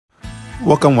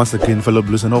Welcome once again, fellow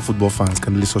Blues and all football fans.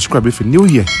 Kindly subscribe if you're new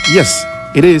here. Yes,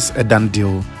 it is a done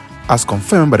deal, as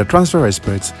confirmed by the transfer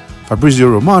expert Fabrizio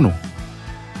Romano.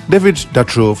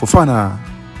 Datro Fofana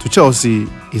to Chelsea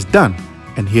is done,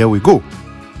 and here we go.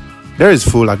 There is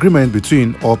full agreement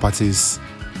between all parties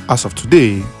as of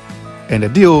today, and the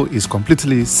deal is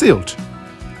completely sealed.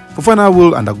 Fofana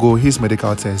will undergo his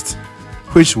medical test,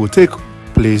 which will take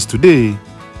place today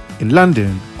in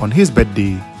London on his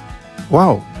birthday.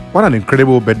 Wow, what an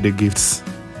incredible birthday gift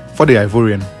for the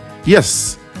Ivorian.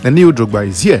 Yes, the new Drogba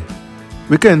is here.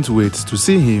 We can't wait to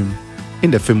see him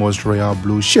in the famous royal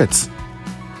blue shirt.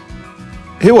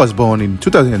 He was born in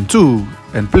 2002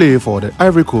 and played for the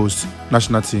Ivory Coast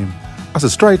national team as a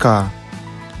striker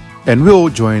and will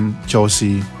join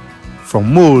Chelsea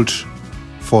from Molde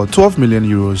for 12 million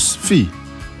euros fee.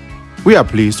 We are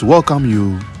pleased to welcome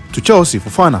you to Chelsea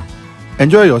Fofana.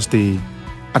 Enjoy your stay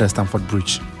at the Stamford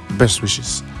Bridge. Best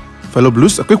wishes. Fellow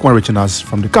Blues, a quick one reaching us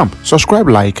from the camp. Subscribe,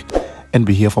 like, and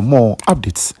be here for more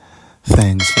updates.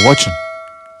 Thanks for watching.